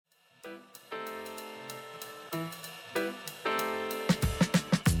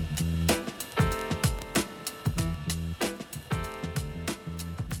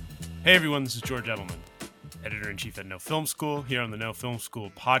Hey everyone, this is George Edelman, Editor-in-Chief at No Film School, here on the No Film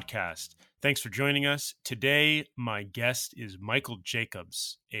School podcast. Thanks for joining us. Today, my guest is Michael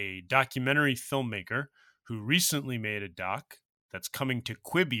Jacobs, a documentary filmmaker who recently made a doc that's coming to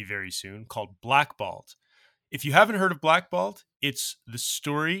Quibi very soon called Blackballed. If you haven't heard of Blackballed, it's the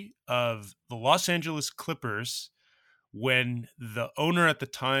story of the Los Angeles Clippers when the owner at the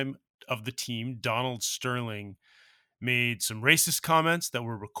time of the team, Donald Sterling, made some racist comments that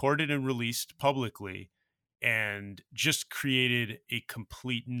were recorded and released publicly and just created a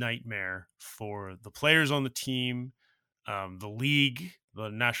complete nightmare for the players on the team, the league, the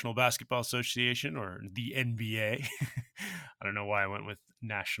National Basketball Association, or the NBA. I don't know why I went with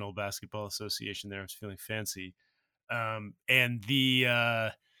National Basketball Association there. I was feeling fancy. And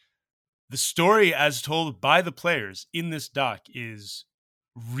the story as told by the players in this doc is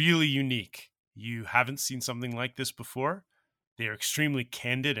really unique. You haven't seen something like this before. They are extremely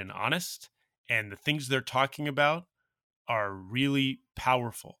candid and honest, and the things they're talking about are really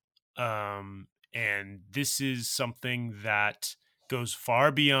powerful. And this is something that goes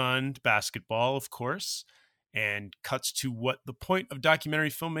far beyond basketball, of course, and cuts to what the point of documentary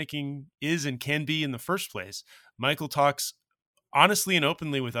filmmaking is and can be in the first place. Michael talks honestly and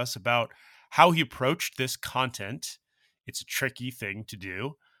openly with us about how he approached this content. It's a tricky thing to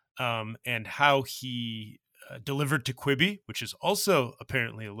do. And how he delivered to Quibi, which is also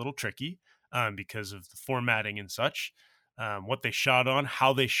apparently a little tricky because of the formatting and such. What they shot on,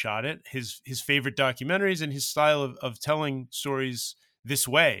 how they shot it, his favorite documentaries, and his style of telling stories this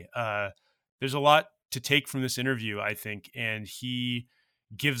way. There's a lot to take from this interview, I think, and he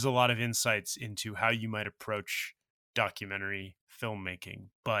gives a lot of insights into how you might approach documentary filmmaking.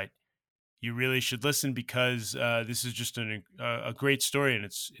 But you really should listen because this is just a great story, and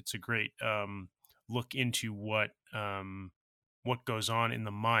it's a great look into what goes on in the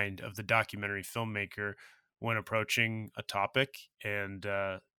mind of the documentary filmmaker when approaching a topic and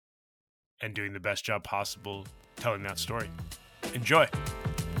doing the best job possible telling that story. Enjoy.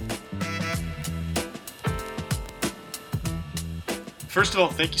 First of all,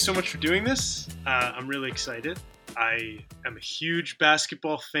 thank you so much for doing this. I'm really excited. I am a huge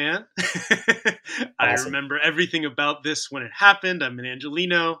basketball fan. I remember everything about this when it happened. I'm an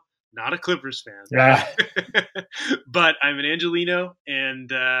Angelino, not a Clippers fan. Yeah. But I'm an Angelino,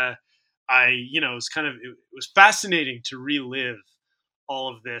 and it was fascinating to relive all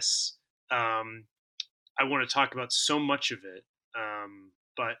of this. I want to talk about so much of it.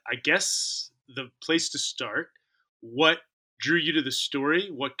 But I guess the place to start, what drew you to the story?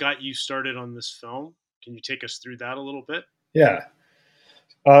 What got you started on this film? Can you take us through that a little bit? Yeah.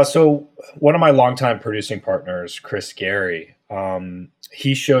 So one of my longtime producing partners, Chris Gary,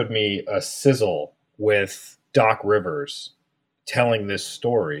 he showed me a sizzle with Doc Rivers telling this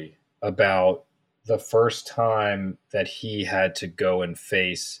story about the first time that he had to go and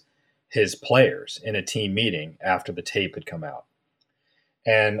face his players in a team meeting after the tape had come out.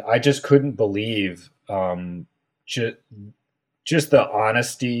 And I just couldn't believe just the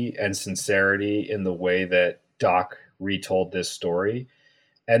honesty and sincerity in the way that Doc retold this story.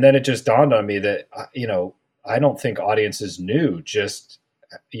 And then it just dawned on me that, I don't think audiences knew just,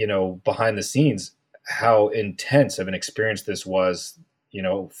 behind the scenes, how intense of an experience this was,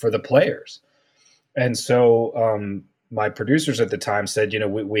 for the players. And so my producers at the time said,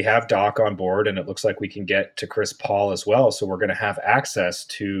 we have Doc on board and it looks like we can get to Chris Paul as well. So we're going to have access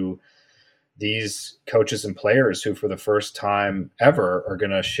to these coaches and players who for the first time ever are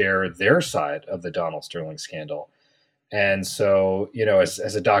going to share their side of the Donald Sterling scandal. And so,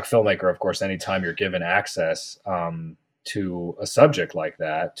 as a doc filmmaker, of course, anytime you're given access to a subject like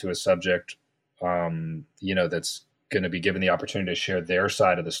that, to a subject, that's going to be given the opportunity to share their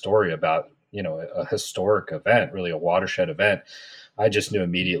side of the story about, a historic event, really a watershed event, I just knew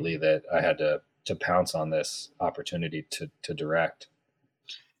immediately that I had to pounce on this opportunity to direct.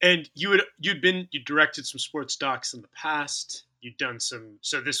 And you directed some sports docs in the past. You'd done some,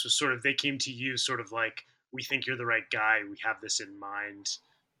 so this was sort of, they came to you sort of like, we think you're the right guy. We have this in mind.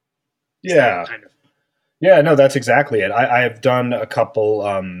 Yeah. Yeah, no, that's exactly it. I have done a couple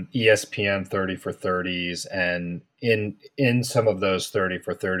ESPN 30 for 30s, and in some of those 30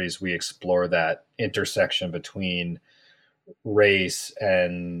 for 30s, we explore that intersection between race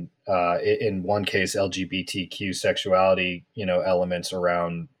and in one case LGBTQ sexuality, elements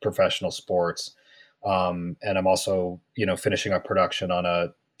around professional sports. And I'm also, finishing up production on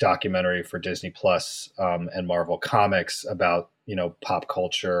a documentary for Disney Plus and Marvel Comics about, pop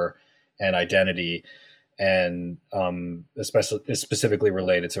culture and identity, and especially specifically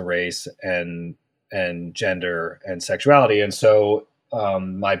related to race and gender and sexuality. And so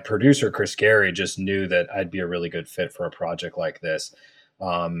my producer, Chris Gary, just knew that I'd be a really good fit for a project like this.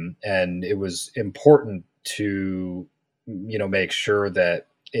 And it was important to, make sure that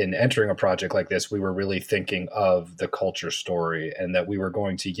in entering a project like this, we were really thinking of the culture story and that we were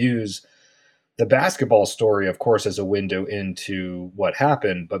going to use the basketball story, of course, as a window into what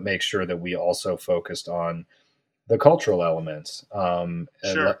happened, but make sure that we also focused on the cultural elements,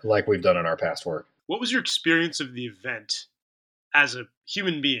 Sure. like we've done in our past work. What was your experience of the event as a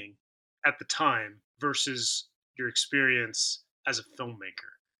human being at the time versus your experience as a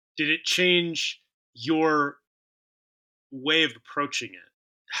filmmaker? Did it change your way of approaching it?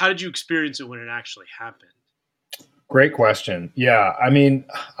 How did you experience it when it actually happened? Great question. Yeah, I mean,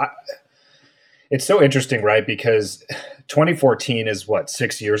 it's so interesting, right? Because 2014 is what,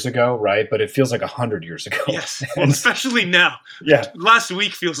 6 years ago, right? But it feels like 100 years ago. Yes, well, especially now. Yeah, last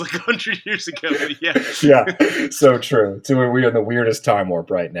week feels like 100 years ago. But yeah, yeah, so true. So we're in the weirdest time warp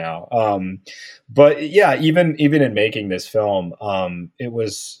right now. But yeah, even in making this film, it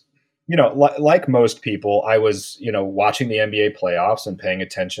was, like most people, I was, watching the NBA playoffs and paying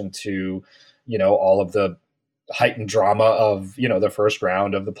attention to, all of the heightened drama of, the first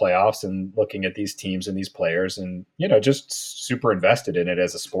round of the playoffs and looking at these teams and these players and, just super invested in it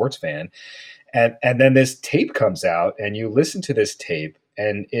as a sports fan. And then this tape comes out and you listen to this tape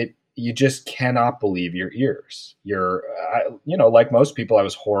and you just cannot believe your ears. Like most people, I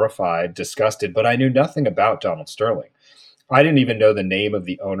was horrified, disgusted, but I knew nothing about Donald Sterling. I didn't even know the name of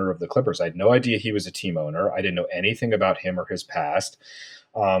the owner of the Clippers. I had no idea he was a team owner. I didn't know anything about him or his past.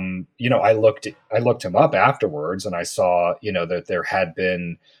 I looked him up afterwards and I saw, that there had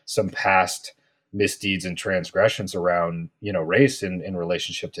been some past misdeeds and transgressions around, race in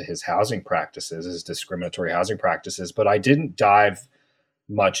relationship to his housing practices, his discriminatory housing practices. But I didn't dive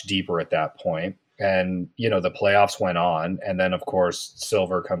much deeper at that point. And, the playoffs went on. And then, of course,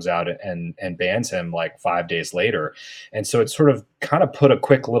 Silver comes out and bans him like 5 days later. And so it sort of kind of put a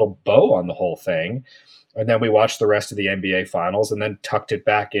quick little bow on the whole thing. And then we watched the rest of the NBA finals and then tucked it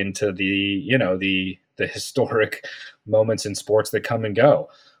back into the historic moments in sports that come and go.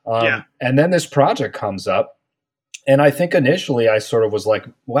 And then this project comes up. And I think initially I sort of was like,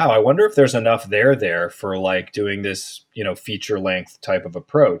 wow, I wonder if there's enough there for like doing this, feature length type of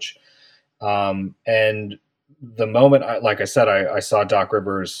approach. And the moment, like I said, I saw Doc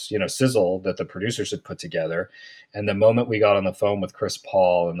Rivers, sizzle that the producers had put together. And the moment we got on the phone with Chris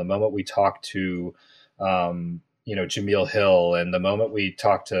Paul and the moment we talked to, Jameel Hill, and the moment we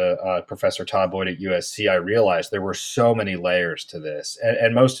talked to Professor Todd Boyd at USC, I realized there were so many layers to this.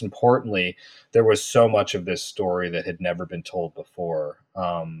 And most importantly, there was so much of this story that had never been told before,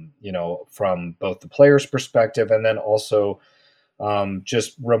 from both the player's perspective and then also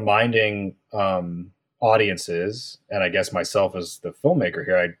just reminding audiences, and I guess myself as the filmmaker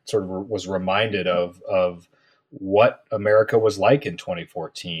here, I sort of was reminded of what America was like in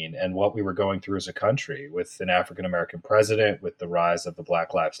 2014 and what we were going through as a country with an African-American president, with the rise of the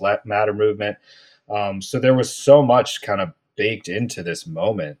Black Lives Matter movement. So there was so much kind of baked into this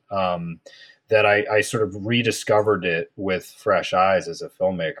moment that I sort of rediscovered it with fresh eyes as a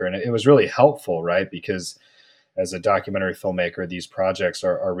filmmaker. And it was really helpful, right? Because as a documentary filmmaker, these projects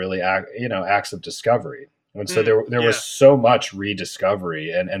are really, acts of discovery. And so there was so much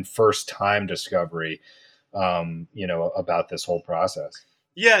rediscovery and first time discovery about this whole process.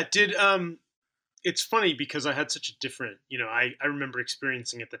 Yeah. It's funny because I had such a different, I remember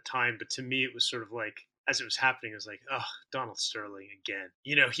experiencing at the time, but to me it was sort of like, as it was happening, it was like, oh, Donald Sterling again.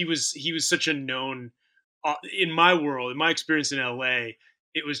 He was such a known, in my world, in my experience in LA,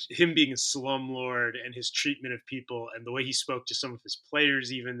 it was him being a slumlord and his treatment of people and the way he spoke to some of his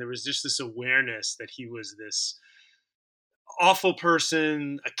players. Even there was just this awareness that he was this awful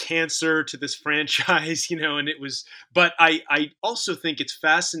person, a cancer to this franchise, and it was, but I also think it's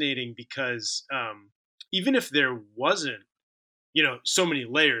fascinating because even if there wasn't, so many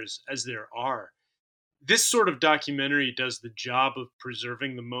layers as there are, this sort of documentary does the job of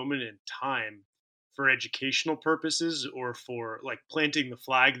preserving the moment in time for educational purposes or for like planting the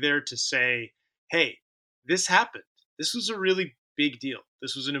flag there to say, hey, this happened. This was a really big deal.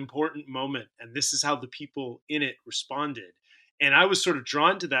 This was an important moment. And this is how the people in it responded. And I was sort of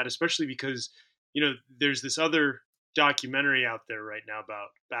drawn to that, especially because, there's this other documentary out there right now about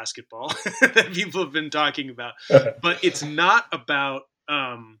basketball that people have been talking about, but it's not about,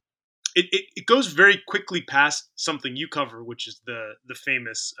 it goes very quickly past something you cover, which is the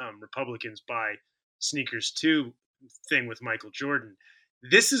famous Republicans buy sneakers too thing with Michael Jordan.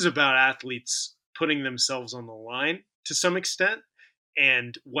 This is about athletes putting themselves on the line to some extent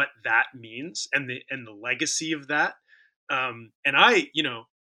and what that means and the legacy of that. And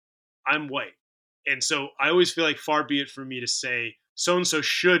I'm white. And so I always feel like far be it from me to say so-and-so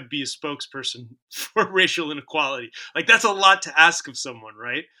should be a spokesperson for racial inequality. Like that's a lot to ask of someone,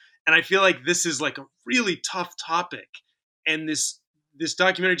 right? And I feel like this is like a really tough topic. And this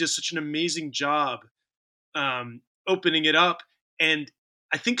documentary does such an amazing job opening it up. And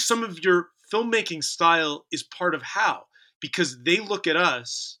I think some of your filmmaking style is part of how, because they look at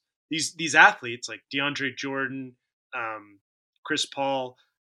us, these athletes like DeAndre Jordan, Chris Paul,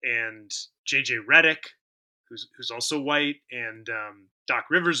 and JJ Redick, who's also white, and Doc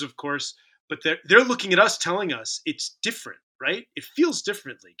Rivers, of course. But they're looking at us, telling us it's different, right? It feels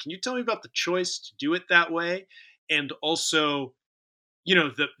differently. Can you tell me about the choice to do it that way, and also,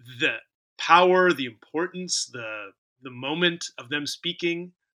 the power, the importance, the moment of them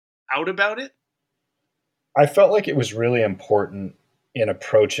speaking out about it? I felt like it was really important in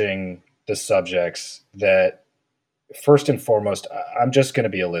approaching the subjects that first and foremost, I'm just going to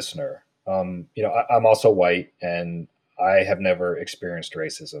be a listener. I'm also white and I have never experienced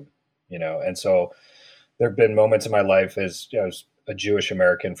racism, and so there have been moments in my life as a Jewish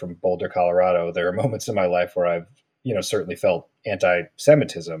American from Boulder, Colorado. There are moments in my life where I've, certainly felt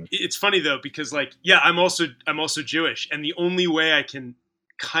anti-Semitism. It's funny though, because I'm also Jewish, and the only way I can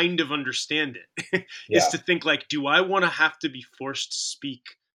kind of understand it is to think like, do I want to have to be forced to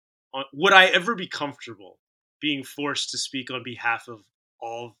speak on, would I ever be comfortable being forced to speak on behalf of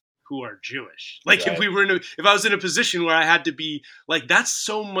all who are Jewish? Like right. If I was in a position where I had to be like, that's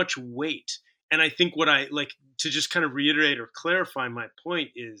so much weight. And I think what I like to just kind of reiterate or clarify my point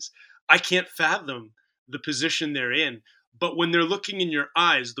is I can't fathom the position they're in, but when they're looking in your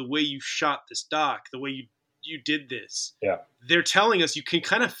eyes, the way you shot this doc, the way you did this, they're telling us, you can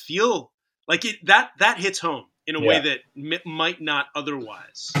kind of feel like that hits home in a way that might not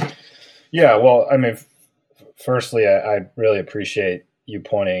otherwise. Yeah, well, I mean, firstly, I really appreciate you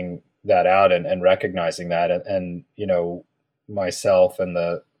pointing that out and recognizing that. And, myself and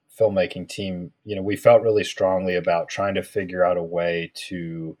the filmmaking team, we felt really strongly about trying to figure out a way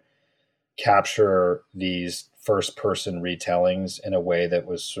to capture these first person retellings in a way that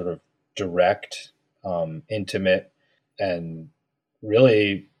was sort of direct, intimate, and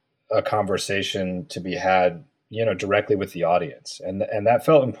really a conversation to be had directly with the audience. And that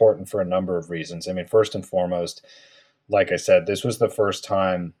felt important for a number of reasons. I mean, first and foremost, like I said, this was the first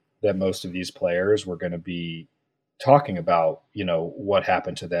time that most of these players were going to be talking about, what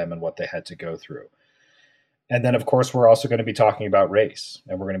happened to them and what they had to go through. And then, of course, we're also going to be talking about race,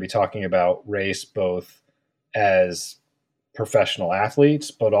 and we're going to be talking about race both as professional athletes,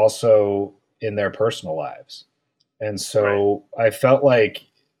 but also in their personal lives. And so I felt like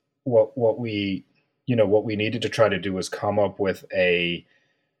what we needed to try to do was come up with a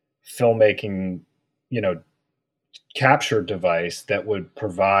filmmaking, capture device that would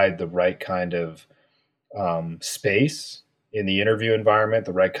provide the right kind of space in the interview environment,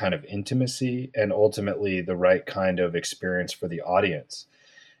 the right kind of intimacy, and ultimately the right kind of experience for the audience.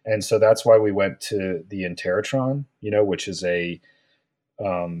 And so that's why we went to the Interrotron, which is a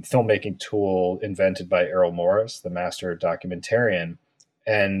filmmaking tool invented by Errol Morris, the master documentarian.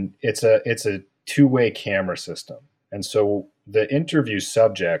 And it's a two-way camera system. And so the interview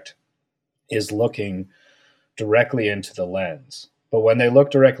subject is looking directly into the lens. But when they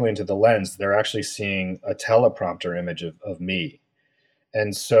look directly into the lens, they're actually seeing a teleprompter image of me.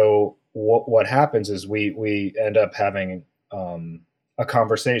 And so what happens is we end up having a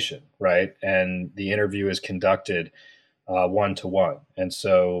conversation, right? And the interview is conducted one-to-one. And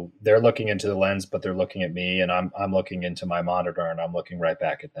so they're looking into the lens, but they're looking at me, and I'm looking into my monitor, and I'm looking right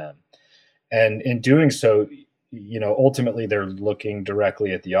back at them. And in doing so, ultimately they're looking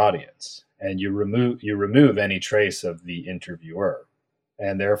directly at the audience. And you remove any trace of the interviewer,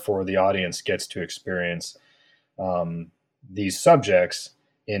 and therefore the audience gets to experience these subjects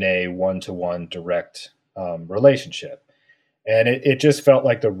in a one-to-one direct relationship. And it just felt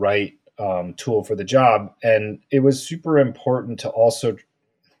like the right tool for the job. And it was super important to also,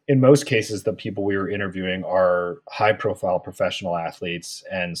 in most cases, the people we were interviewing are high-profile professional athletes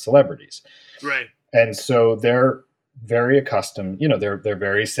and celebrities. Right. And so they're very accustomed, they're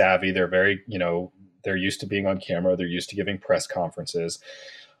very savvy. They're very, they're used to being on camera. They're used to giving press conferences.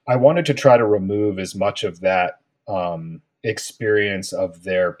 I wanted to try to remove as much of that experience of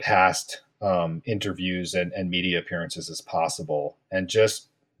their past interviews and media appearances as possible, and just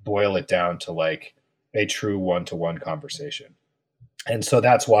boil it down to like a true one-to-one conversation. And so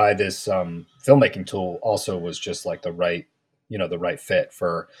that's why this filmmaking tool also was just like the right fit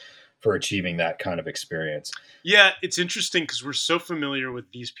for achieving that kind of experience. Yeah, it's interesting because we're so familiar with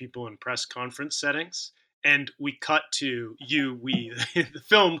these people in press conference settings. and we cut to the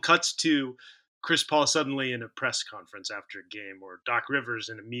film cuts to Chris Paul suddenly in a press conference after a game, or Doc Rivers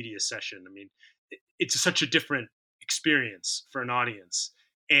in a media session. I mean, it's such a different experience for an audience,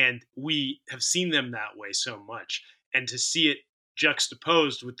 and we have seen them that way so much, and to see it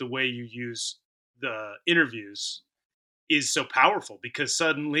juxtaposed with the way you use the interviews is so powerful, because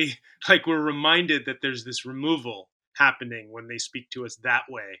suddenly like we're reminded that there's this removal happening when they speak to us that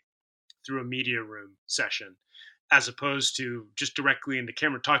way through a media room session, as opposed to just directly into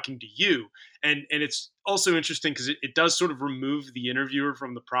camera talking to you. And it's also interesting because it does sort of remove the interviewer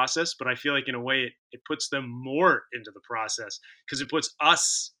from the process, but I feel like in a way it puts them more into the process, because it puts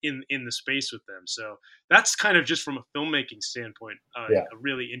us in the space with them. So that's kind of, just from a filmmaking standpoint, Yeah. a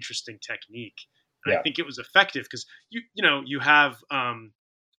really interesting technique. And Yeah. I think it was effective because you have,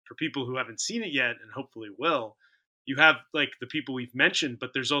 for people who haven't seen it yet and hopefully will, you have like the people we've mentioned,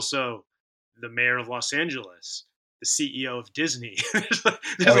 but there's also the mayor of Los Angeles, the CEO of Disney.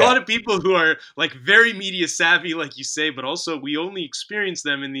 There's a lot of people who are like very media savvy, like you say, but also we only experience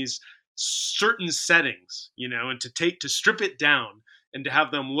them in these certain settings, and to strip it down and to have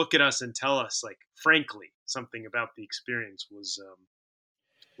them look at us and tell us, like, frankly, something about the experience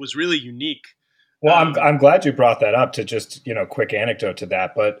was really unique. Well, I'm glad you brought that up, to just, quick anecdote to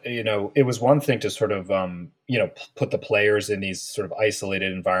that. But, it was one thing to sort of, put the players in these sort of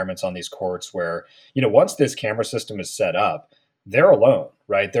isolated environments on these courts where, once this camera system is set up, they're alone,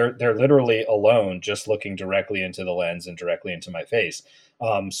 right? They're literally alone, just looking directly into the lens and directly into my face.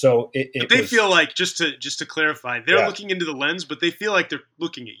 So but they feel like, just to clarify, they're looking into the lens, but they feel like they're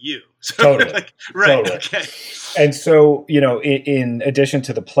looking at you. So totally. Like, right. Totally. Okay. And so, in addition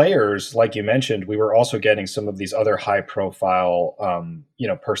to the players, like you mentioned, we were also getting some of these other high profile,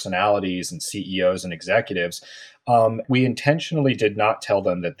 personalities and CEOs and executives. We intentionally did not tell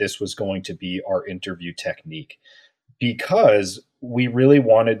them that this was going to be our interview technique, because we really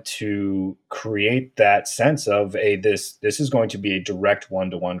wanted to create that sense of this is going to be a direct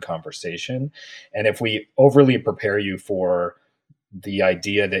one-to-one conversation. And if we overly prepare you for the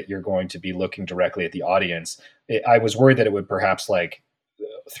idea that you're going to be looking directly at the audience, I was worried that it would perhaps like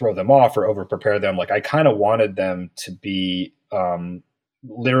throw them off or over prepare them. Like, I kind of wanted them to be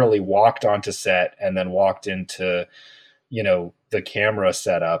literally walked onto set and then walked into, the camera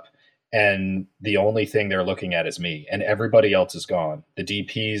setup, and the only thing they're looking at is me, and everybody else is gone. The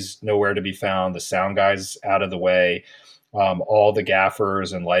DP's nowhere to be found. The sound guy's out of the way. All the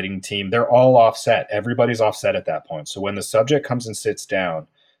gaffers and lighting team, they're all offset. Everybody's offset at that point. So when the subject comes and sits down,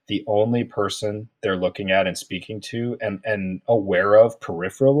 the only person they're looking at and speaking to and aware of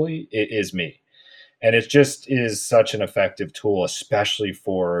peripherally is me. And it just is such an effective tool, especially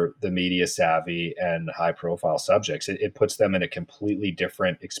for the media savvy and high profile subjects. It puts them in a completely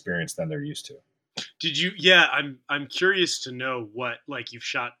different experience than they're used to. Did you? Yeah, I'm curious to know what, like, you've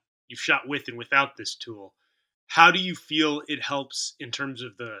shot with and without this tool. How do you feel it helps in terms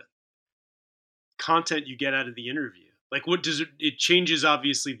of the content you get out of the interview? Like, what does it changes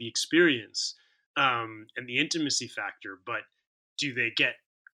obviously the experience, and the intimacy factor, but do you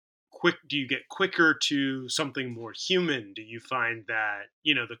get quicker to something more human? Do you find that,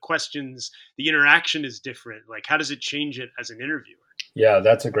 the questions, the interaction is different? Like, how does it change it as an interviewer? Yeah,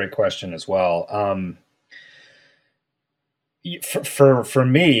 that's a great question as well. For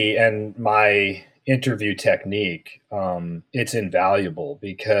me and my interview technique, it's invaluable,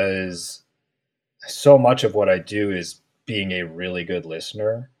 because so much of what I do is being a really good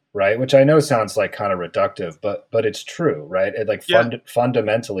listener, right? Which I know sounds like kind of reductive, but it's true, right?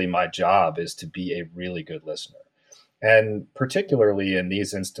 Fundamentally, my job is to be a really good listener, and particularly in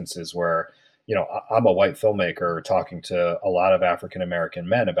these instances where, I'm a white filmmaker talking to a lot of African American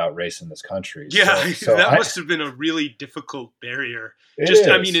men about race in this country. Yeah, so that must have been a really difficult barrier.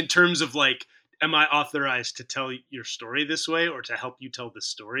 I mean, in terms of like, am I authorized to tell your story this way, or to help you tell the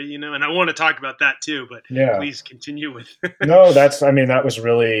story, And I want to talk about that too, but please continue with. No, that was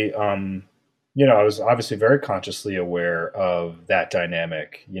really, I was obviously very consciously aware of that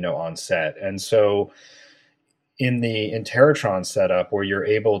dynamic, on set. And so in the Interrotron setup, where you're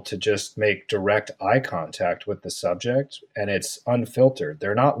able to just make direct eye contact with the subject and it's unfiltered,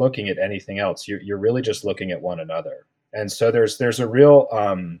 they're not looking at anything else. You're really just looking at one another. And so there's a real,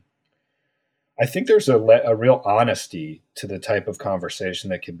 I think there's a real honesty to the type of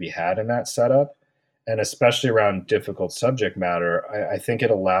conversation that can be had in that setup. And especially around difficult subject matter, I think it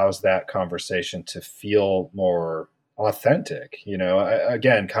allows that conversation to feel more authentic.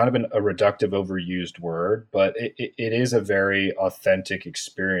 Again, kind of a reductive, overused word, but it is a very authentic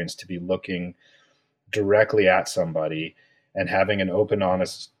experience to be looking directly at somebody and having an open,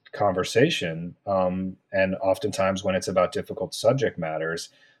 honest conversation. And oftentimes when it's about difficult subject matters,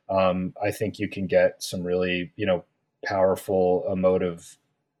 I think you can get some really, powerful emotive,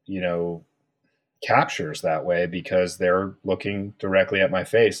 captures that way because they're looking directly at my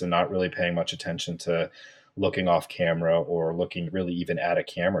face and not really paying much attention to looking off camera or looking really even at a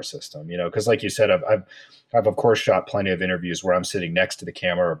camera system, because like you said, I've of course shot plenty of interviews where I'm sitting next to the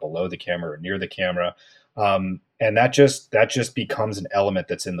camera or below the camera or near the camera. And that just becomes an element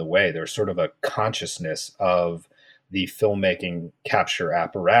that's in the way. There's sort of a consciousness of the filmmaking capture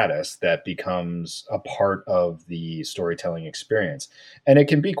apparatus that becomes a part of the storytelling experience, and it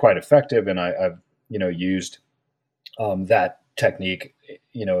can be quite effective. And I've used that technique,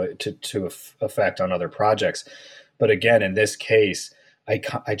 to effect on other projects. But again, in this case,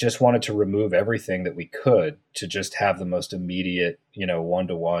 I just wanted to remove everything that we could to just have the most immediate,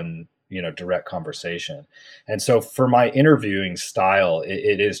 one-to-one, direct conversation. And so for my interviewing style,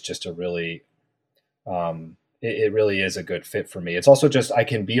 it is just a really, it really is a good fit for me. It's also just, I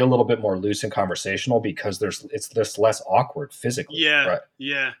can be a little bit more loose and conversational because it's just less awkward physically. Yeah. Right?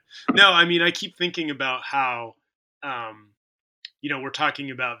 Yeah. No, I mean, I keep thinking about how, we're talking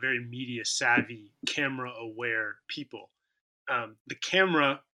about very media savvy, camera aware people. The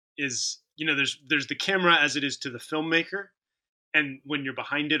camera is, there's the camera as it is to the filmmaker, and when you're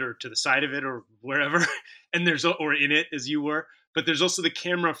behind it or to the side of it or wherever, and or in it as you were, but there's also the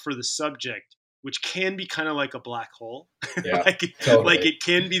camera for the subject, which can be kind of like a black hole. Yeah, totally. Like it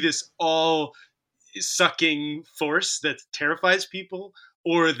can be this all sucking force that terrifies people,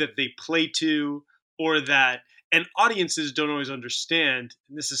 or that they play to, or that, and audiences don't always understand.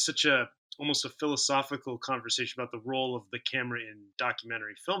 And this is almost a philosophical conversation about the role of the camera in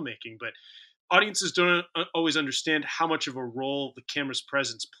documentary filmmaking, but audiences don't always understand how much of a role the camera's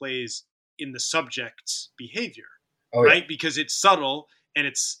presence plays in the subject's behavior, right? Yeah. Because it's subtle and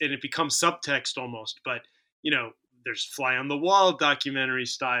it becomes subtext almost. But there's fly on the wall documentary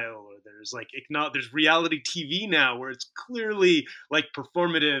style, or there's reality TV now where it's clearly like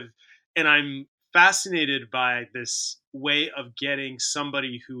performative, and I'm fascinated by this way of getting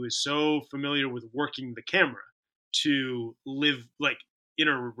somebody who is so familiar with working the camera to live, like,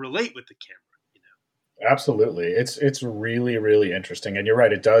 relate with the camera. Absolutely. It's really, really interesting. And you're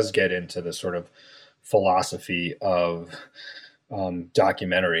right, it does get into the sort of philosophy of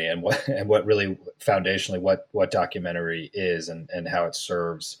documentary and what really foundationally what documentary is and how it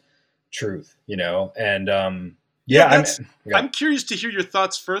serves truth, and I'm curious to hear your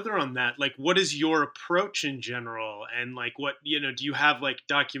thoughts further on that. Like, what is your approach in general? And like, what, do you have like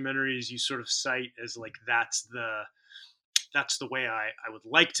documentaries you sort of cite as like, that's the way I would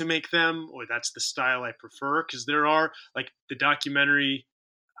like to make them, or that's the style I prefer? Because there are like the documentary,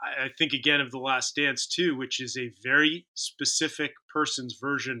 I think again of The Last Dance too, which is a very specific person's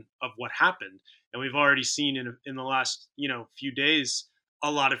version of what happened. And we've already seen in the last, few days, a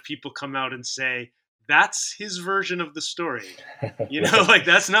lot of people come out and say, that's his version of the story. Like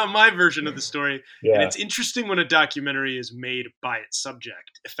that's not my version of the story. Yeah. And it's interesting when a documentary is made by its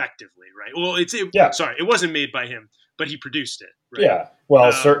subject effectively, right? Well, sorry, it wasn't made by him, but he produced it. Right? Yeah.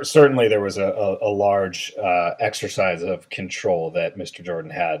 Well, certainly there was a large exercise of control that Mr.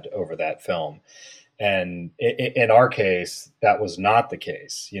 Jordan had over that film. And in our case, that was not the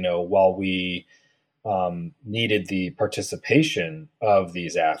case. While we needed the participation of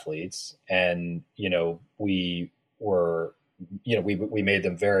these athletes, and we were, we made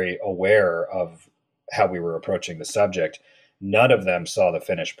them very aware of how we were approaching the subject. None of them saw the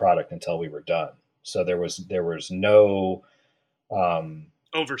finished product until we were done. So there was no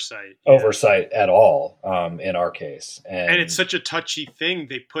oversight at all in our case, and it's such a touchy thing.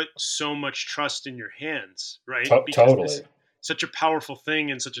 They put so much trust in your hands, right? Totally, such a powerful thing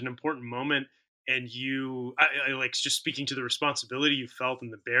and such an important moment. And I like just speaking to the responsibility you felt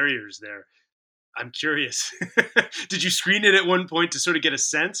and the barriers there. I'm curious. Did you screen it at one point to sort of get a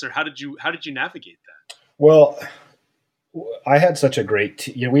sense, or how did you navigate that? Well, I had such a great,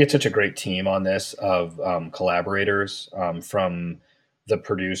 we had such a great team on this of collaborators, from the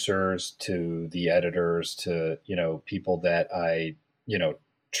producers to the editors to, people that I,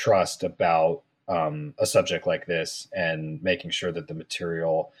 trust about a subject like this, and making sure that the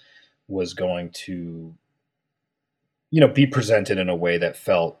material was going to, be presented in a way that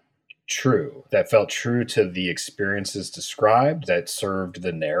felt true to the experiences described, that served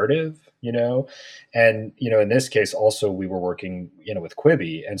the narrative, and, in this case, also we were working, with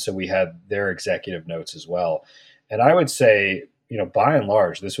Quibi. And so we had their executive notes as well. And I would say, by and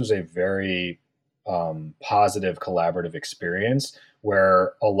large, this was a very positive collaborative experience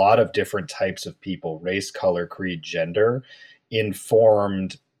where a lot of different types of people, race, color, creed, gender,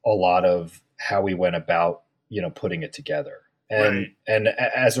 informed a lot of how we went about, putting it together. Right. And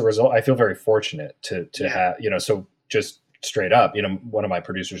as a result, I feel very fortunate to have, so just straight up, one of my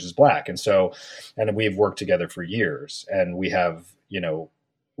producers is Black. And we've worked together for years, and we have,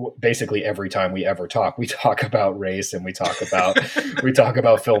 basically every time we ever talk, we talk about race, and we talk about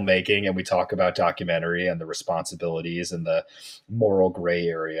filmmaking, and we talk about documentary and the responsibilities and the moral gray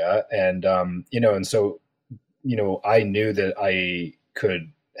area. And, and so, I knew that I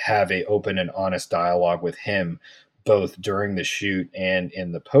could have a open and honest dialogue with him, both during the shoot and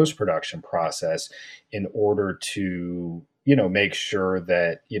in the post-production process, in order to, make sure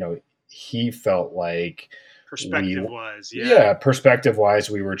that, he felt like perspective wise,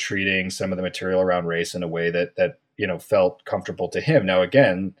 we were treating some of the material around race in a way that felt comfortable to him. Now,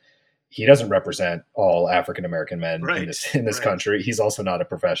 again, he doesn't represent all African American men in this country. He's also not a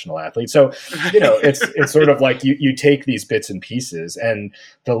professional athlete. So, it's sort of like you take these bits and pieces, and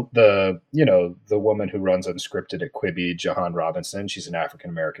the woman who runs Unscripted at Quibi, Jahan Robinson, she's an African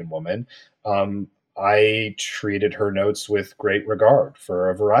American woman. I treated her notes with great regard for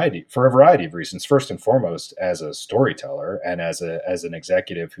a variety of reasons. First and foremost, as a storyteller and as an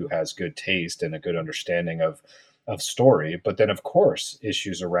executive who has good taste and a good understanding of story, but then of course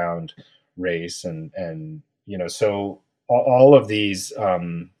issues around race and so all of these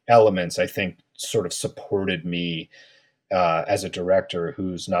elements, I think, sort of supported me as a director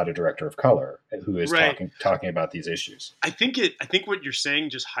who's not a director of color, who is talking about these issues. I think what you're saying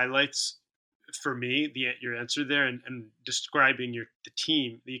just highlights for me your answer there, and describing the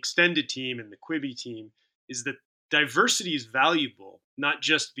team, the extended team and the Quibi team, is that diversity is valuable, not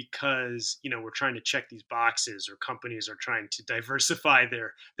just because we're trying to check these boxes or companies are trying to diversify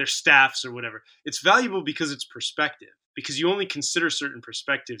their staffs or whatever. It's valuable because it's perspective, because you only consider certain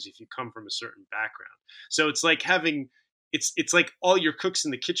perspectives if you come from a certain background. So it's like it's like all your cooks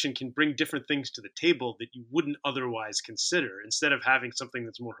in the kitchen can bring different things to the table that you wouldn't otherwise consider, instead of having something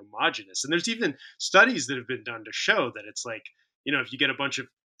that's more homogenous. And there's even studies that have been done to show that it's like, if you get a bunch of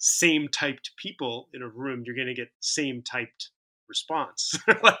same typed people in a room, you're going to get same typed response,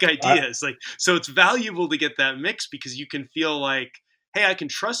 like ideas. So it's valuable to get that mix, because you can feel like, hey, I can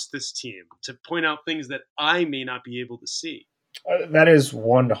trust this team to point out things that I may not be able to see. That is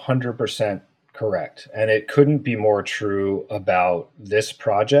 100% correct. And it couldn't be more true about this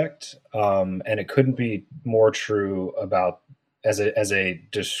project. And it couldn't be more true about as a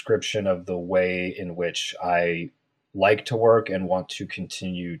description of the way in which I like to work and want to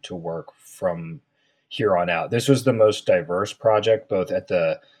continue to work from here on out. This was the most diverse project, both at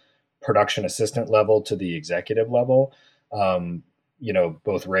the production assistant level to the executive level.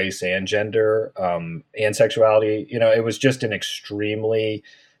 Both race and gender, and sexuality. It was just an extremely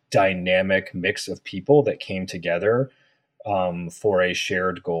dynamic mix of people that came together for a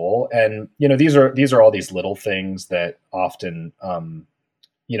shared goal. And these are all these little things that often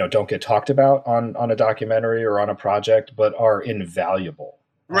don't get talked about on a documentary or on a project, but are invaluable.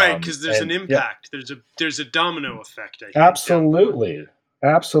 Right, because there's an impact. Yeah. There's a domino effect, I think. Absolutely.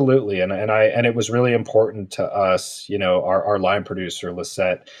 And it was really important to us. Our line producer,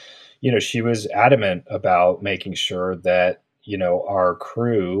 Lisette, she was adamant about making sure that our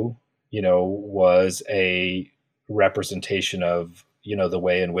crew was a representation of the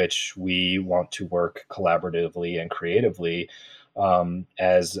way in which we want to work collaboratively and creatively,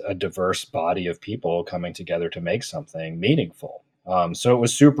 as a diverse body of people coming together to make something meaningful. So it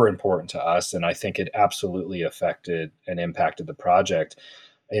was super important to us, and I think it absolutely affected and impacted the project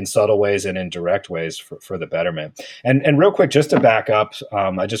in subtle ways and in direct ways for the betterment. And real quick, just to back up,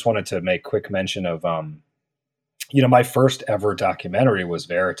 I just wanted to make quick mention of, my first ever documentary was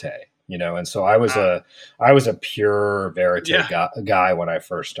Verite. And so I was a pure Verite guy when I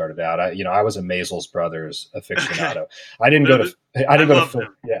first started out. I was a Maysles Brothers aficionado. I didn't go to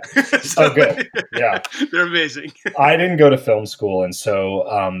film. Yeah. So, oh, good. Yeah. They're amazing. I didn't go to film school. And so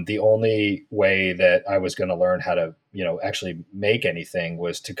the only way that I was going to learn how to, actually make anything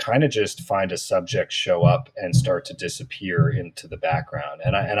was to kind of just find a subject, show up, and start to disappear into the background.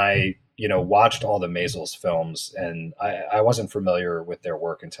 And I watched all the Maysles films, and I wasn't familiar with their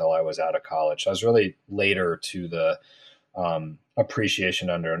work until I was out of college. So I was really later to the appreciation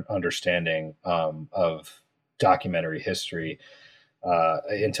understanding of documentary history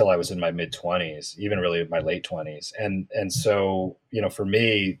until I was in my mid-20s, even really my late 20s. And so, for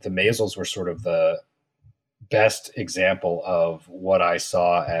me, the Maysles were sort of the best example of what I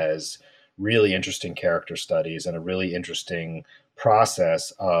saw as really interesting character studies and a really interesting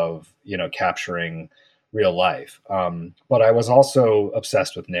process of capturing real life, but I was also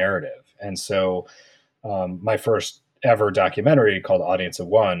obsessed with narrative. And so my first ever documentary called Audience of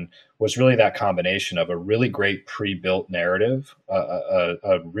One was really that combination of a really great pre-built narrative,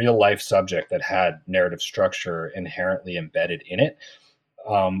 a real life subject that had narrative structure inherently embedded in it,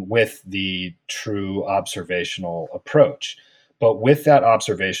 with the true observational approach. But with that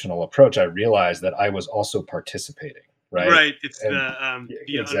observational approach, I realized that I was also participating. Right. Right. It's And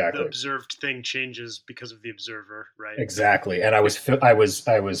the exactly. observed thing changes because of the observer. Right. Exactly. And I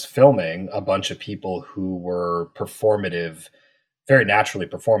was filming a bunch of people who were performative, very naturally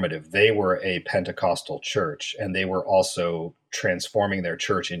performative. They were a Pentecostal church, and they were also transforming their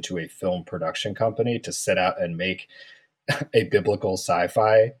church into a film production company to set out and make a biblical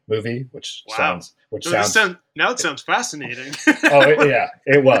sci-fi movie, which Wow. sounds now it sounds fascinating. yeah,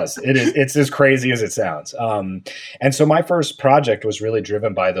 it was. It is. It's as crazy as it sounds. And so my first project was really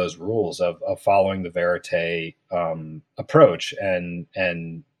driven by those rules of following the verite approach, and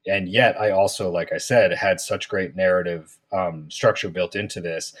yet I also, like I said, had such great narrative structure built into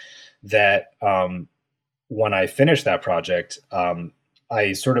this that when I finished that project,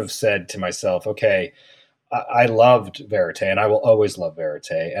 I sort of said to myself, okay, I loved verite, and I will always love verite.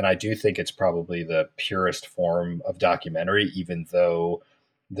 And I do think it's probably the purest form of documentary, even though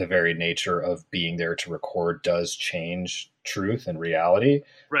the very nature of being there to record does change truth and reality.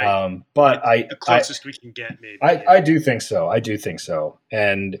 Right. But the closest we can get, maybe. I do think so. I do think so.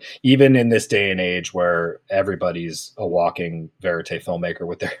 And even in this day and age where everybody's a walking verite filmmaker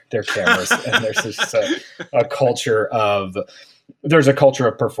with their cameras, and there's just a culture of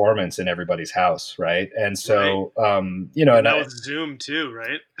performance in everybody's house, right? And so, right. And now with Zoom too,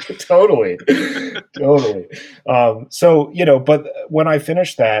 right? Totally. So, but when I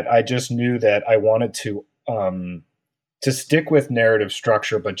finished that, I just knew that I wanted to stick with narrative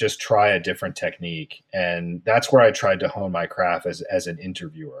structure, but just try a different technique. And that's where I tried to hone my craft as an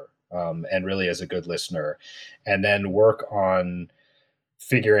interviewer, and really as a good listener, and then work on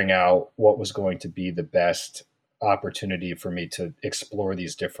figuring out what was going to be the best opportunity for me to explore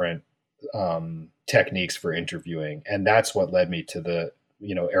these different techniques for interviewing. And that's what led me to the,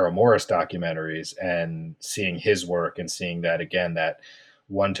 Errol Morris documentaries, and seeing his work and seeing that, again, that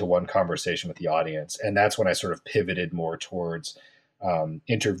one-to-one conversation with the audience. And that's when I sort of pivoted more towards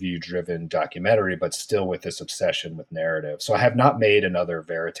interview-driven documentary, but still with this obsession with narrative. So I have not made another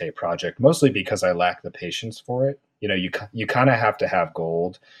verite project, mostly because I lack the patience for it. You kind of have to have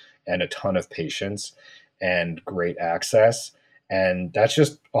gold and a ton of patience and great access. And that's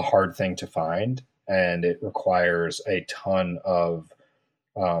just a hard thing to find. And it requires a ton of,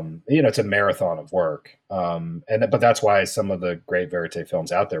 it's a marathon of work. But that's why some of the great verite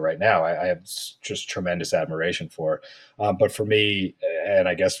films out there right now, I have just tremendous admiration for. But for me, and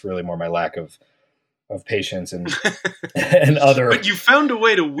I guess really more my lack of patience and and other. But you found a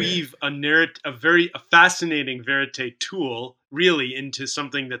way to weave a fascinating verite tool really into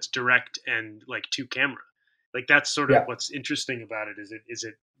something that's direct and like to camera. Like that's sort of what's interesting about it. Is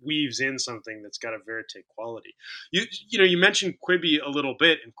it weaves in something that's got a verite quality. You mentioned Quibi a little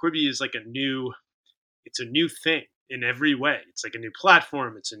bit, and Quibi is like it's a new thing in every way. It's like a new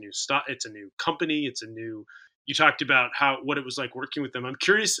platform. It's a new it's a new company. You talked about what it was like working with them. I'm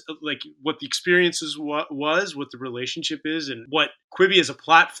curious, like what the experiences what the relationship is, and what Quibi as a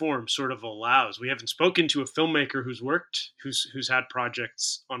platform sort of allows. We haven't spoken to a filmmaker who's had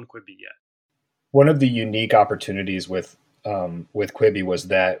projects on Quibi yet. One of the unique opportunities with Quibi was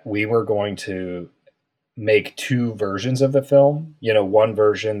that we were going to make two versions of the film. One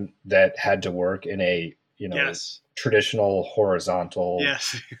version that had to work in a traditional horizontal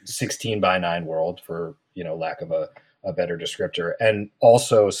 16:9 world, for lack of a better descriptor, and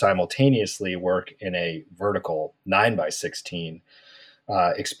also simultaneously work in a vertical 9:16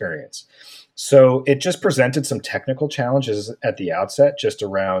 experience. So it just presented some technical challenges at the outset, just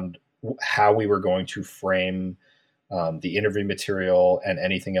around how we were going to frame the interview material and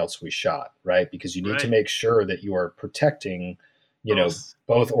anything else we shot, right? Because you need to make sure that you are protecting,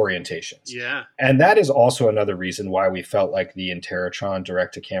 both orientations. Yeah. And that is also another reason why we felt like the Interatron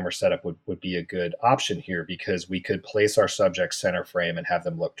direct-to-camera setup would be a good option here, because we could place our subjects center frame and have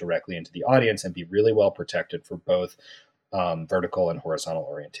them look directly into the audience and be really well protected for both vertical and horizontal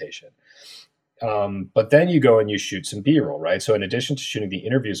orientation. But then you go and you shoot some B-roll, right? So in addition to shooting the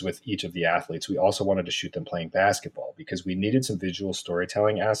interviews with each of the athletes, we also wanted to shoot them playing basketball, because we needed some visual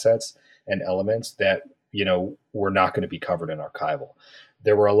storytelling assets and elements that, were not going to be covered in archival.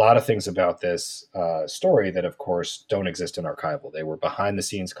 there were a lot of things about this story that, of course, don't exist in archival. They were behind the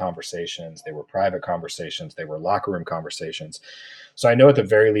scenes conversations, they were private conversations, they were locker room conversations. So I know at the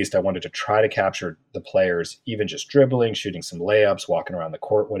very least, I wanted to try to capture the players, even just dribbling, shooting some layups, walking around the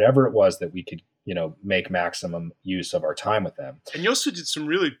court, whatever it was that we could, make maximum use of our time with them. And you also did some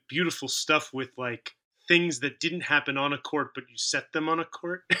really beautiful stuff with like things that didn't happen on a court, but you set them on a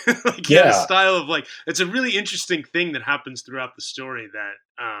court. Like you had a style of like, it's a really interesting thing that happens throughout the story that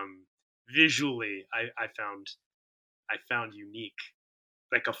visually I found unique.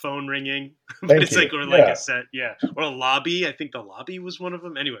 Like a phone ringing, but it's like, or like a set, or a lobby. I think the lobby was one of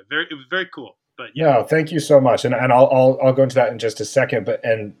them. Anyway, it was very cool. But no, thank you so much, and I'll go into that in just a second.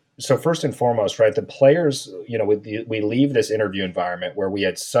 And so first and foremost, right, the players, we leave this interview environment where we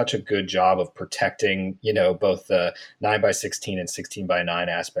had such a good job of protecting, both the 9:16 and 16:9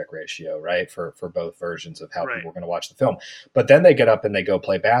 aspect ratio, right, for both versions of how people were going to watch the film. But then they get up and they go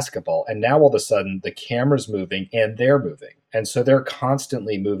play basketball, and now all of a sudden the camera's moving and they're moving, and so they're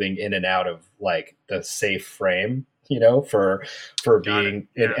constantly moving in and out of like the safe frame, for being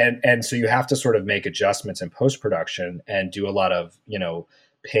and so you have to sort of make adjustments in post-production and do a lot of,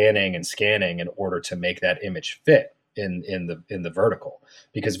 panning and scanning in order to make that image fit in the vertical,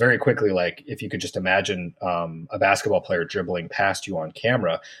 because very quickly, like if you could just imagine a basketball player dribbling past you on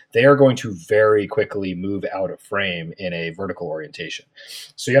camera, they are going to very quickly move out of frame in a vertical orientation.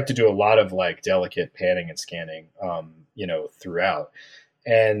 So you have to do a lot of like delicate panning and scanning, throughout.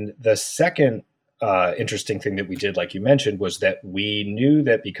 And the second interesting thing that we did, like you mentioned, was that we knew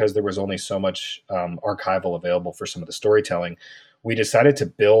that because there was only so much archival available for some of the storytelling, we decided to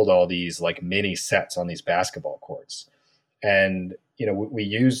build all these like mini sets on these basketball courts. And, we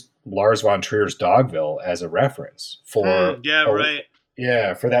used Lars von Trier's Dogville as a reference for,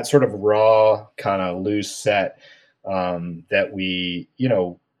 for that sort of raw kind of loose set that we,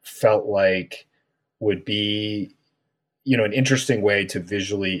 felt like would be, an interesting way to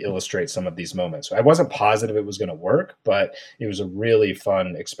visually illustrate some of these moments. I wasn't positive it was going to work, but it was a really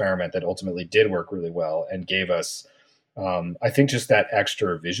fun experiment that ultimately did work really well and gave us, I think, just that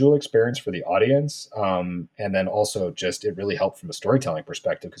extra visual experience for the audience. And then also just, it really helped from a storytelling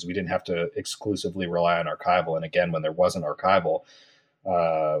perspective because we didn't have to exclusively rely on archival. And again, when there wasn't archival,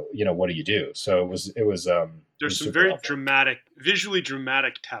 what do you do? So it was there's some very helpful. Visually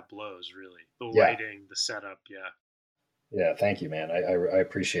dramatic tableaus, really. The lighting, the setup. Yeah, thank you, man. I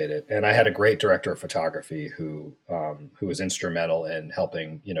appreciate it. And I had a great director of photography who was instrumental in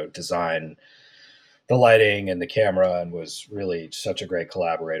helping, design the lighting and the camera, and was really such a great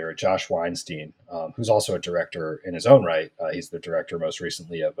collaborator. Josh Weinstein, who's also a director in his own right. He's the director most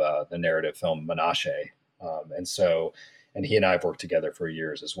recently of the narrative film Menashe. And he and I have worked together for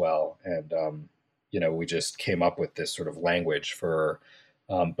years as well. And, we just came up with this sort of language for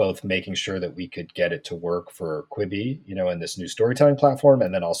both making sure that we could get it to work for Quibi, in this new storytelling platform,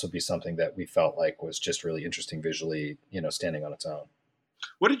 and then also be something that we felt like was just really interesting visually, standing on its own.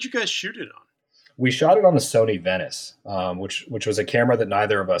 What did you guys shoot it on? We shot it on the Sony Venice, which was a camera that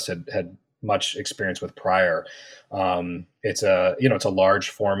neither of us had much experience with prior. It's a large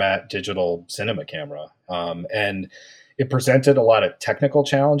format digital cinema camera, and it presented a lot of technical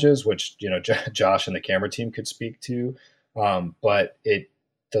challenges, which Josh and the camera team could speak to, but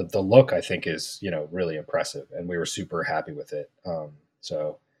the look, I think, is, really impressive, and we were super happy with it.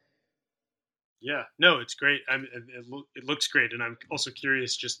 Yeah, no, it's great. It looks great. And I'm also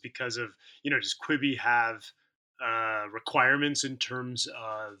curious just because of, does Quibi have requirements in terms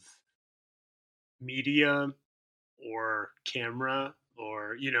of media or camera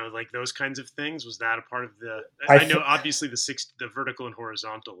or, like those kinds of things? Was that a part of I know obviously the vertical and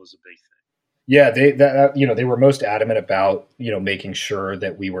horizontal was a big thing. Yeah, they were most adamant about, making sure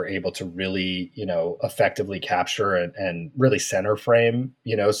that we were able to really, effectively capture and really center frame,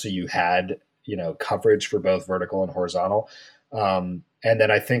 so you had, coverage for both vertical and horizontal. And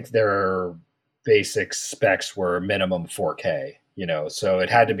then I think their basic specs were minimum 4K, so it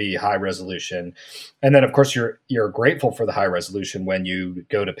had to be high resolution. And then of course you're grateful for the high resolution when you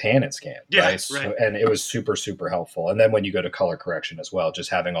go to pan and scan. Right. So, and it was super, super helpful. And then when you go to color correction as well,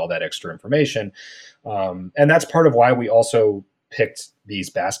 just having all that extra information. And that's part of why we also picked these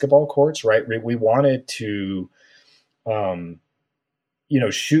basketball courts, right? We wanted to,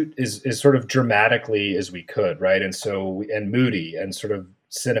 shoot as sort of dramatically as we could, right? And so, and moody and sort of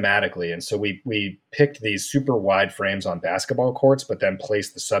cinematically. And so we picked these super wide frames on basketball courts, but then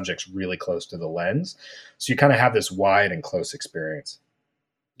placed the subjects really close to the lens. So you kind of have this wide and close experience.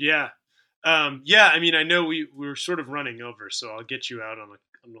 Yeah. I mean, I know we're sort of running over, so I'll get you out on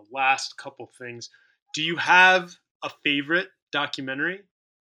the last couple things. Do you have a favorite documentary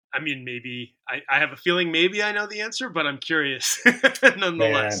I mean, maybe I have a feeling maybe I know the answer, but I'm curious Man,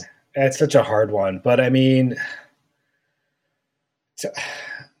 nonetheless. it's such a hard one. But I mean, t-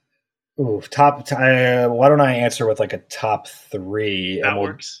 why don't I answer with like a top three, and That we'll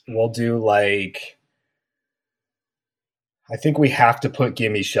works. we'll do like I think we have to put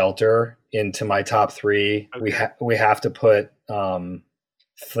 "Gimme Shelter" into my top three. Okay. We have to put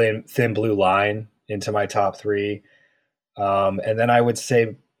Thin Blue Line into my top three, and then I would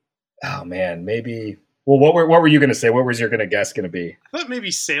say, oh man, maybe. Well, what were you going to say? What was your guess going to be? I thought maybe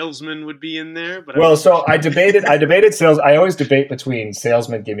Salesman would be in there, but I Well, wasn't so sure. I debated sales. I always debate between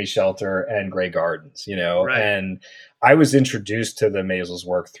Salesman, Gimme Shelter, and Grey Gardens, Right. and I was introduced to the Maisels'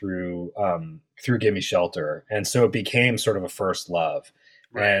 work through Gimme Shelter, and so it became sort of a first love,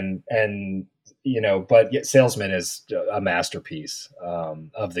 Right. and but yet Salesman is a masterpiece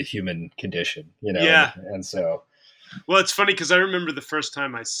of the human condition, Yeah. and so Well, it's funny because I remember the first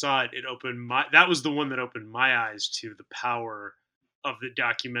time I saw it, that was the one that opened my eyes to the power of the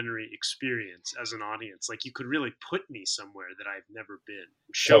documentary experience as an audience. Like you could really put me somewhere that I've never been,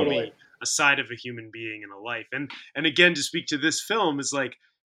 show totally, me a side of a human being in a life. And again, to speak to this film is like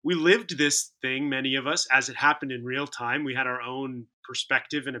we lived this thing, many of us, as it happened in real time. We had our own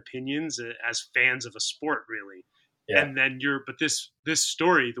perspective and opinions as fans of a sport, really. yeah, And then but this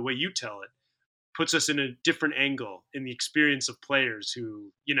story, the way you tell it, puts us in a different angle in the experience of players who,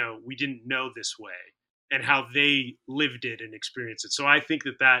 we didn't know this way and how they lived it and experienced it. So I think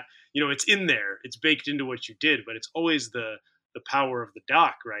that, it's in there, it's baked into what you did, but it's always the power of the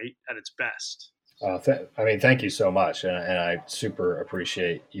doc, right? At its best. I mean, thank you so much, and I super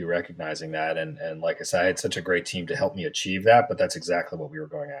appreciate you recognizing that. And like I said, I had such a great team to help me achieve that. But that's exactly what we were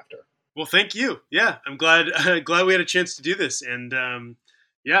going after. Well, thank you. Yeah, I'm glad glad we had a chance to do this, and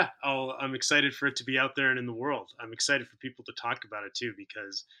yeah, I'm excited for it to be out there and in the world. I'm excited for people to talk about it too,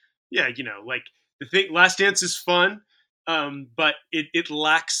 because yeah, like the thing, Last Dance is fun, but it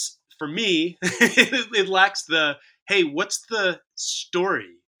lacks for me. It lacks the hey, what's the story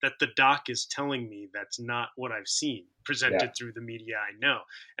that the doc is telling me that's not what I've seen Yeah, presented through the media I know.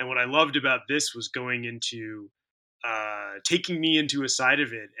 And what I loved about this was going into taking me into a side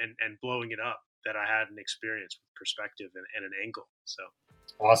of it and blowing it up that I had an experience with perspective and an angle. So,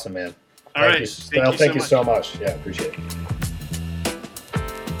 awesome, man. all Thank you. right. Thank you so Thank you so much. much. Yeah, appreciate it.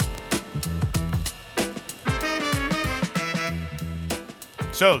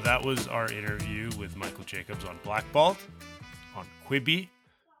 So that was our interview with Michael Jacobs on Blackballed on Quibi.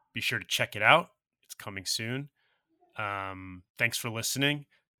 Be sure to check it out. It's coming soon. Thanks for listening.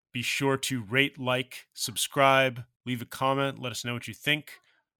 Be sure to rate, like, subscribe, leave a comment. Let us know what you think.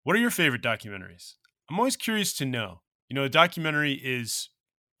 What are your favorite documentaries? I'm always curious to know. A documentary is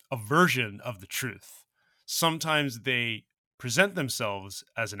a version of the truth. Sometimes they present themselves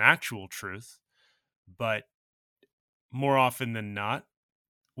as an actual truth, but more often than not,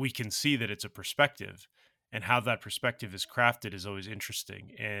 we can see that it's a perspective, and how that perspective is crafted is always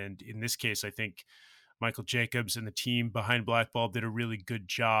interesting. And in this case, I think Michael Jacobs and the team behind Blackball did a really good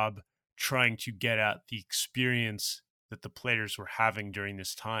job trying to get at the experience that the players were having during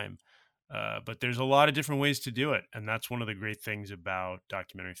this time. But there's a lot of different ways to do it, and that's one of the great things about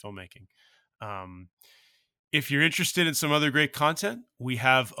documentary filmmaking. If you're interested in some other great content, we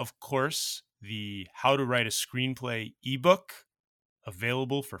have, of course, the How to Write a Screenplay ebook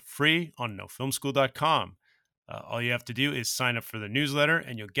available for free on nofilmschool.com. All you have to do is sign up for the newsletter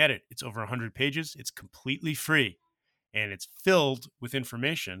and you'll get it. It's over 100 pages. It's completely free and it's filled with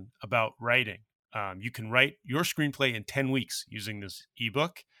information about writing. You can write your screenplay in 10 weeks using this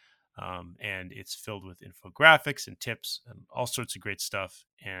ebook. And it's filled with infographics and tips and all sorts of great stuff.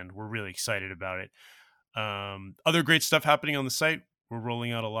 And we're really excited about it. Other great stuff happening on the site. We're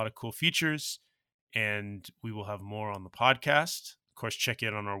rolling out a lot of cool features and we will have more on the podcast. Of course, check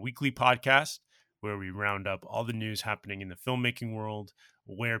in on our weekly podcast where we round up all the news happening in the filmmaking world,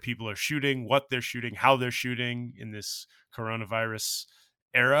 where people are shooting, what they're shooting, how they're shooting in this coronavirus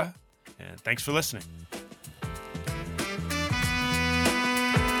era. And thanks for listening.